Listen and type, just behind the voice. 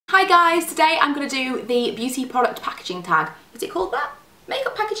Hi guys, today I'm going to do the beauty product packaging tag. Is it called that?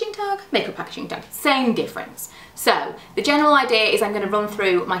 Makeup packaging tag? Makeup packaging tag. Same difference. So, the general idea is I'm going to run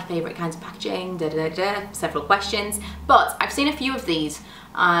through my favourite kinds of packaging, several questions, but I've seen a few of these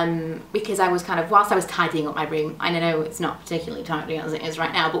because I was whilst I was tidying up my room, I know it's not particularly tidy as it is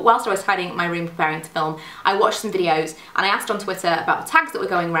right now, but whilst I was tidying up my room preparing to film, I watched some videos and I asked on Twitter about the tags that were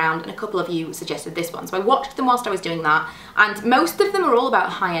going around, and a couple of you suggested this one. So I watched them whilst I was doing that, and most of them are all about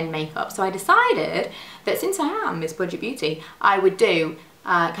high-end makeup. So I decided that since I am Miss Budget Beauty, I would do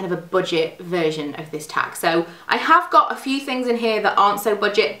kind of a budget version of this tag. So I have got a few things in here that aren't so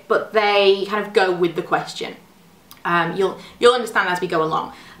budget, but they kind of go with the question. You'll understand as we go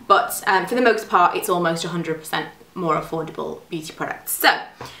along, but for the most part it's almost 100% more affordable beauty products. So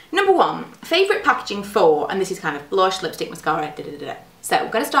number one, favourite packaging for, and this is kind of blush, lipstick, mascara, So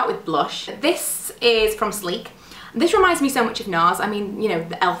we're going to start with blush. This is from Sleek. This reminds me so much of NARS. I mean, you know,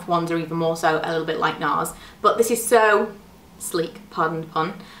 the e.l.f. ones are even more so a little bit like NARS, but this is so sleek, pardon the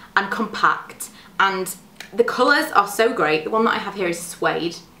pun, and compact, and the colours are so great. The one that I have here is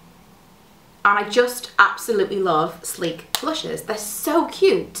suede, and I just absolutely love Sleek blushes. They're so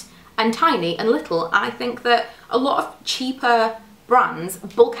cute and tiny and little, and I think that a lot of cheaper brands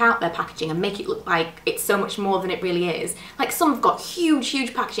bulk out their packaging and make it look like it's so much more than it really is. Like, some have got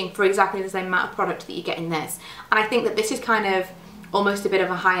huge packaging for exactly the same amount of product that you get in this, and I think that this is kind of almost a bit of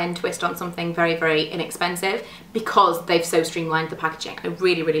a high-end twist on something very inexpensive because they've so streamlined the packaging. I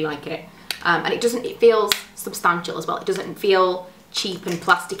really like it, and it feels substantial as well. It doesn't feel cheap and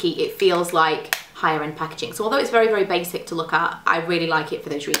plasticky. It feels like higher end packaging. So although it's very basic to look at, I really like it for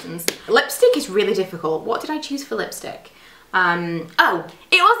those reasons. Lipstick is really difficult. What did I choose for lipstick? Oh,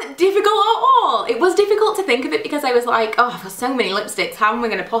 it wasn't difficult at all. It was difficult to think of it because I was like, oh, I've got so many lipsticks, how am I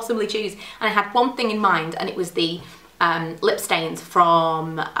going to possibly choose? And I had one thing in mind, and it was the lip stains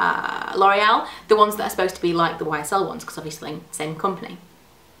from L'Oreal, the ones that are supposed to be like the YSL ones, because obviously same company.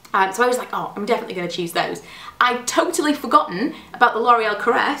 So I was like, oh, I'm definitely going to choose those. I'd totally forgotten about the L'Oreal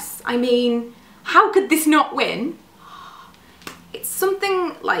Caress. I mean, how could this not win? It's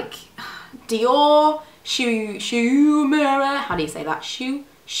something like Dior Shoe Mirror. How do you say that? Shoe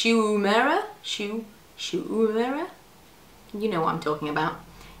Mirror? Shoe Mirror? You know what I'm talking about.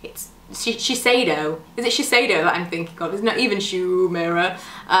 It's Shiseido. Is it Shiseido that I'm thinking of? It's not even Shoe Mirror.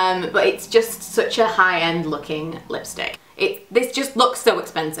 But it's just such a high-end looking lipstick. This just looks so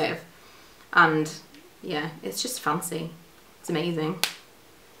expensive, and yeah, it's just fancy. It's amazing.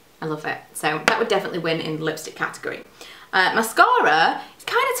 I love it. So that would definitely win in the lipstick category. Mascara is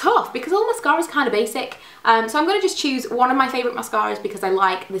kind of tough because all mascara is kind of basic. So I'm going to just choose one of my favourite mascaras because I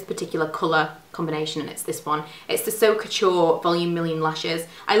like this particular colour combination, and it's this one. It's the So Couture Volume Million Lashes.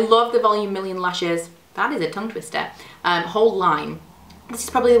 I love the Volume Million Lashes. That is a tongue twister. Whole line. This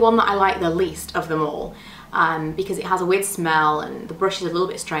is probably the one that I like the least of them all. Because it has a weird smell and the brush is a little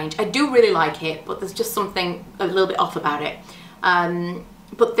bit strange. I do really like it, but there's just something a little bit off about it.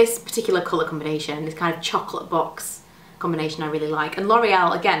 But this particular colour combination, this kind of chocolate box combination, I really like. And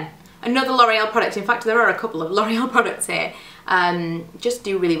L'Oreal, again, another L'Oreal product. In fact, there are a couple of L'Oreal products here. Just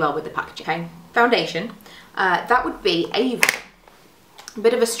do really well with the packaging. Okay, foundation. That would be Avon. A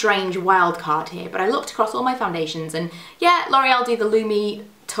bit of a strange wild card here, but I looked across all my foundations, and yeah, L'Oreal do the Lumi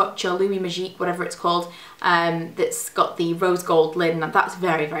Touch or Lumi Magique, whatever it's called, that's got the rose gold lid, and that's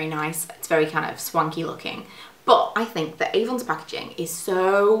very nice. It's very kind of swanky looking. But I think that Avon's packaging is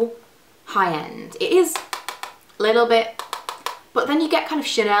so high-end. It is a little bit, but then you get kind of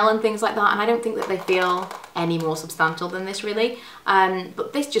Chanel and things like that, and I don't think that they feel any more substantial than this really.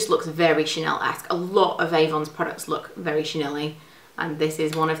 But this just looks very Chanel-esque. A lot of Avon's products look very Chanel-y, and this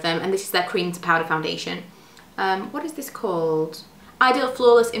is one of them, and this is their cream to powder foundation. What is this called? Ideal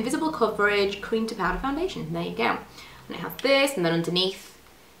Flawless Invisible Coverage Cream to Powder Foundation. There you go. And it has this, and then underneath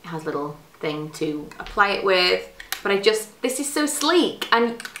it has a little thing to apply it with. But this is so sleek,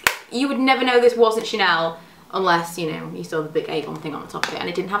 and you would never know this wasn't Chanel unless, you know, you saw the big Avon thing on the top of it and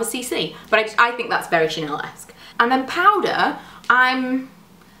it didn't have a CC. But I think that's very Chanel-esque. And then powder, I'm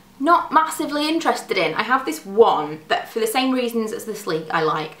not massively interested in. I have this one that, for the same reasons as the Sleek, I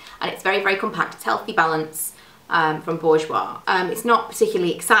like, and it's very compact. It's Healthy Balance. From Bourjois. It's not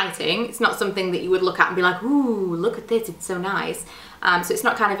particularly exciting. It's not something that you would look at and be like, ooh, look at this, it's so nice. So it's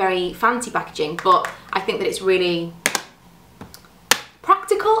not kind of very fancy packaging, but I think that it's really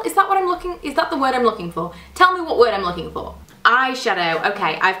practical. Is that the word I'm looking for? Tell me what word I'm looking for. Eyeshadow.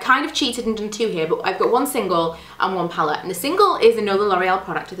 Okay, I've kind of cheated and done two here, but I've got one single and one palette. And the single is another L'Oreal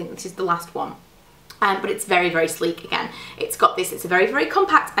product. I think this is the last one. But it's very sleek again. It's got this, it's a very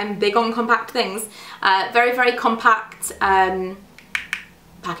compact, I'm big on compact things, very compact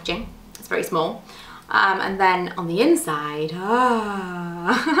packaging. It's very small. And then on the inside, and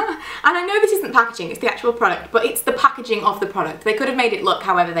I know this isn't packaging, it's the actual product, but it's the packaging of the product. They could have made it look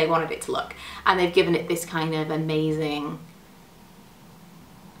however they wanted it to look, and they've given it this kind of amazing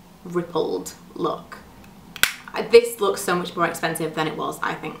rippled look. This looks so much more expensive than it was,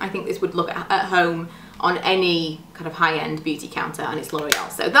 I think. I think this would look at home on any kind of high-end beauty counter, and it's L'Oreal.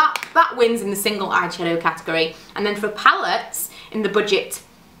 So that wins in the single eyeshadow category. And then for palettes in the budget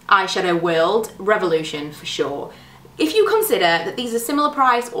eyeshadow world, Revolution for sure. If you consider that these are similar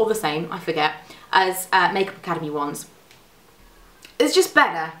price or the same, I forget, as Makeup Academy ones, it's just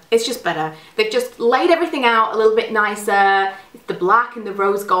better. It's just better. They've just laid everything out a little bit nicer. It's the black and the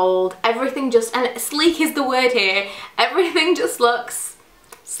rose gold. Everything just, and sleek is the word here. Everything just looks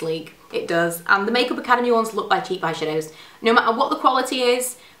sleek. It does. And the Makeup Academy ones look like cheap eyeshadows. No matter what the quality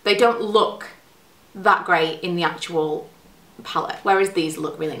is, they don't look that great in the actual palette, whereas these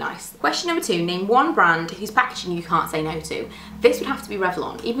look really nice. Question number 2, name one brand whose packaging you can't say no to. This would have to be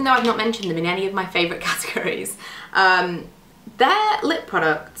Revlon, even though I've not mentioned them in any of my favourite categories. Their lip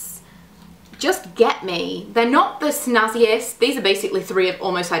products just get me. They're not the snazziest. These are basically 3 of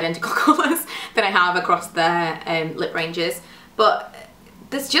almost identical colours that I have across their lip ranges, but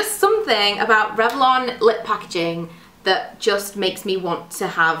there's just something about Revlon lip packaging that just makes me want to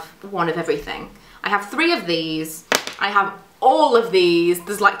have one of everything. I have 3 of these. I have all of these.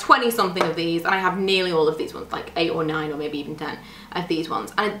 There's like 20 something of these, and I have nearly all of these ones, like 8 or 9 or maybe even 10 of these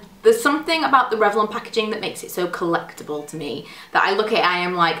ones. And there's something about the Revlon packaging that makes it so collectible to me that I look at it, I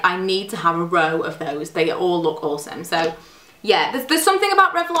am like, I need to have a row of those. They all look awesome. So yeah, there's something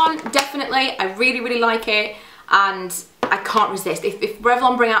about Revlon, definitely. I really like it, and I can't resist. If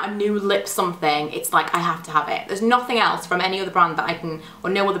Revlon bring out a new lip something, it's like I have to have it. There's nothing else from any other brand that I can, or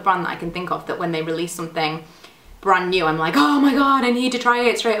no other brand that I can think of, that when they release something brand new, I'm like, oh my god, I need to try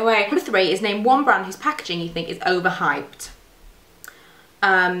it straight away. Number 3 is name one brand whose packaging you think is overhyped.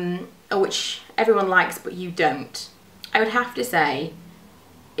 Which everyone likes, but you don't. I would have to say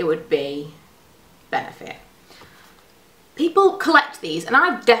it would be Benefit. People collect these, and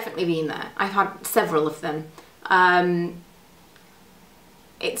I've definitely been there. I've had several of them.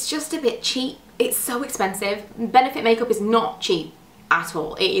 It's just a bit cheap. It's so expensive. Benefit makeup is not cheap at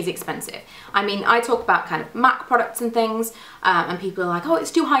all. It is expensive. I mean, I talk about kind of MAC products and things, and people are like, oh,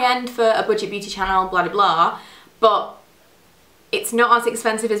 it's too high-end for a budget beauty channel, blah, blah, blah, but it's not as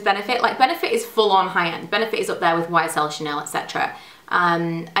expensive as Benefit. Like, Benefit is full-on high-end. Benefit is up there with YSL, Chanel, etc.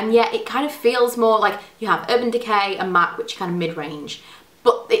 And yet it kind of feels more like you have Urban Decay and MAC, which are kind of mid-range,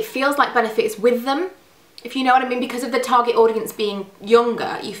 but it feels like Benefit is with them, if you know what I mean, because of the target audience being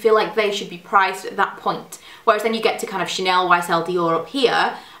younger. You feel like they should be priced at that point. Whereas then you get to kind of Chanel, YSL, Dior up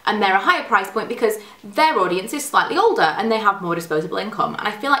here, and they're a higher price point because their audience is slightly older and they have more disposable income. And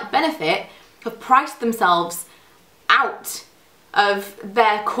I feel like Benefit have priced themselves out of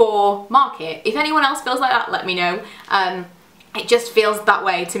their core market. If anyone else feels like that, let me know. It just feels that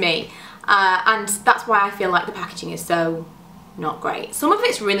way to me. And that's why I feel like the packaging is so not great. Some of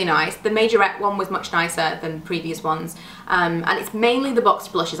it's really nice. The Majorette one was much nicer than previous ones, and it's mainly the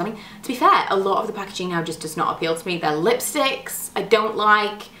boxed blushes. I mean, to be fair, a lot of the packaging now just does not appeal to me. They're lipsticks I don't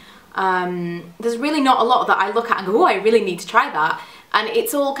like. There's really not a lot that I look at and go, oh, I really need to try that, and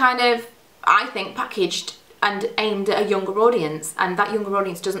it's all kind of, I think, packaged and aimed at a younger audience, and that younger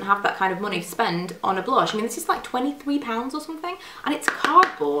audience doesn't have that kind of money to spend on a blush. I mean, this is like £23 or something, and it's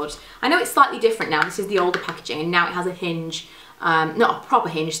cardboard. I know it's slightly different now. This is the older packaging, and now it has a hinge. Not a proper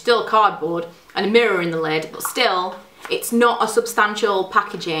hinge, still cardboard, and a mirror in the lid, but still, it's not a substantial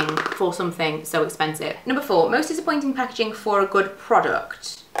packaging for something so expensive. Number 4, most disappointing packaging for a good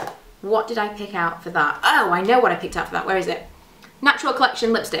product. What did I pick out for that? Oh, I know what I picked out for that. Where is it? Natural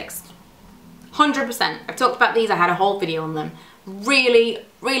Collection lipsticks. 100%. I've talked about these, I had a whole video on them. Really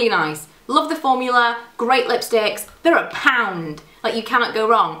nice. Love the formula, great lipsticks. They're £1. Like, you cannot go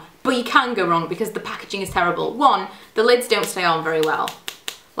wrong. But you can go wrong because the packaging is terrible. 1, the lids don't stay on very well.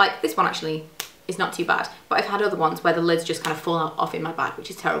 Like, this one actually is not too bad, but I've had other ones where the lids just kind of fall off in my bag,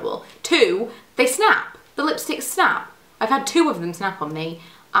 which is terrible. 2, they snap. The lipsticks snap. I've had 2 of them snap on me,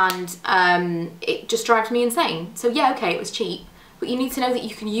 and it just drives me insane. So yeah, okay, it was cheap, but you need to know that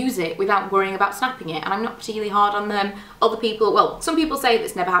you can use it without worrying about snapping it, and I'm not particularly hard on them. Other people, well, some people say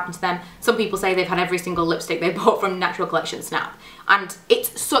that's never happened to them. Some people say they've had every single lipstick they bought from Natural Collection snap, and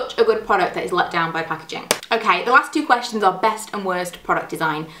it's such a good product that is let down by packaging. Okay, the last 2 questions are best and worst product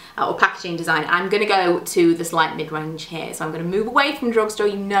design or packaging design. I'm gonna go to the slight mid-range here, so I'm gonna move away from drugstore.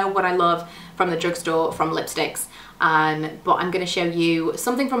 You know what I love from the drugstore, from lipsticks. but I'm going to show you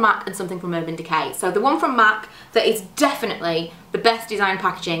something from MAC and something from Urban Decay. So the one from MAC that is definitely the best design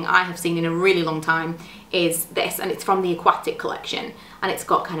packaging I have seen in a really long time is this, and it's from the Aquatic collection, and it's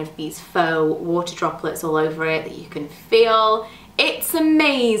got kind of these faux water droplets all over it that you can feel. It's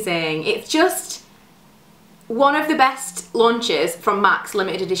amazing. It's just one of the best launches from MAC's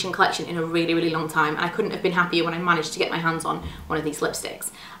limited edition collection in a really, really long time, and I couldn't have been happier when I managed to get my hands on one of these lipsticks.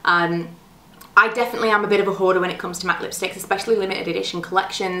 I definitely am a bit of a hoarder when it comes to MAC lipsticks, especially limited edition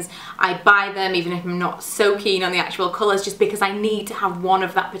collections. I buy them even if I'm not so keen on the actual colours, just because I need to have one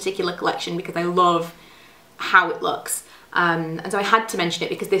of that particular collection because I love how it looks. And so I had to mention it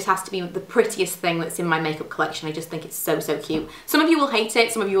because this has to be the prettiest thing that's in my makeup collection. I just think it's so, so cute. Some of you will hate it,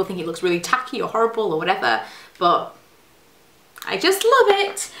 some of you will think it looks really tacky or horrible or whatever, but I just love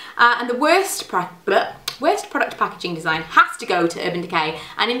it. And the worst product packaging design has to go to Urban Decay,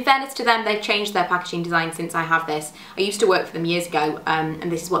 and in fairness to them, they've changed their packaging design since I have this. I used to work for them years ago,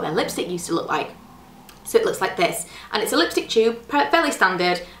 and this is what their lipstick used to look like. So it looks like this, and it's a lipstick tube, fairly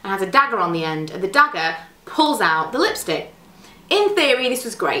standard, and has a dagger on the end, and the dagger pulls out the lipstick. In theory, this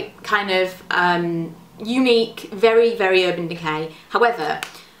was great, kind of unique, very, very Urban Decay. However,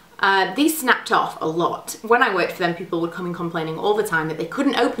 these snapped off a lot. When I worked for them, people would come in complaining all the time that they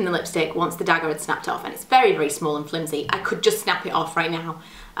couldn't open the lipstick once the dagger had snapped off, and it's very, very small and flimsy. I could just snap it off right now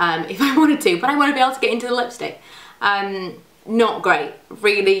if I wanted to, but I want to be able to get into the lipstick. Not great,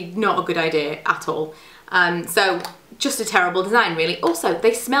 really not a good idea at all. So just a terrible design, really. Also,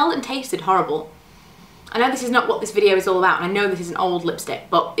 they smelled and tasted horrible. I know this is not what this video is all about, and I know this is an old lipstick,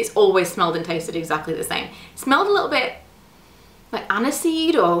 but it's always smelled and tasted exactly the same. It smelled a little bit like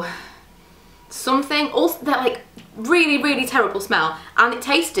aniseed or something. Also, that like really, really terrible smell, and it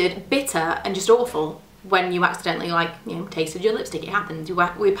tasted bitter and just awful when you accidentally, like, you know, tasted your lipstick. It happens.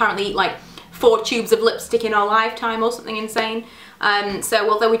 We apparently eat like 4 tubes of lipstick in our lifetime or something insane. So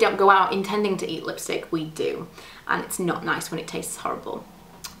although we don't go out intending to eat lipstick, we do, and it's not nice when it tastes horrible.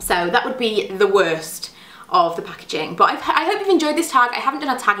 So that would be the worst of the packaging. But I hope you've enjoyed this tag. I haven't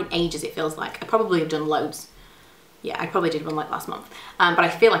done a tag in ages, it feels like. I probably have done loads. Yeah, I probably did one like last month, but I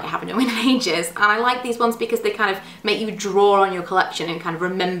feel like I haven't done one in ages, and I like these ones because they kind of make you draw on your collection and kind of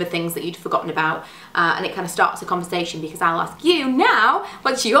remember things that you'd forgotten about, and it kind of starts a conversation because I'll ask you now,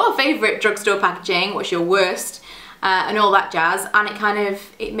 what's your favourite drugstore packaging, what's your worst, and all that jazz, and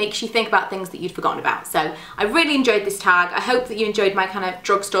it makes you think about things that you'd forgotten about. So I really enjoyed this tag. I hope that you enjoyed my kind of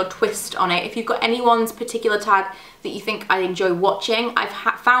drugstore twist on it. If you've got anyone's particular tag that you think I enjoy watching, I've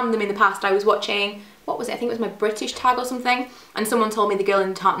found them in the past. I was watching, what was it? I think it was my British tag or something, and someone told me the girl in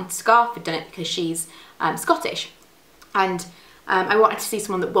the tartan scarf had done it because she's Scottish, and I wanted to see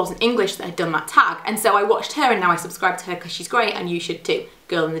someone that wasn't English that had done that tag, and so I watched her, and now I subscribe to her because she's great, and you should too.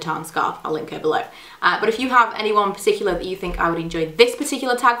 Girl in the tartan scarf, I'll link her below. But if you have anyone particular that you think I would enjoy this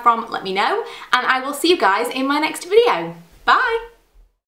particular tag from, let me know, and I will see you guys in my next video. Bye!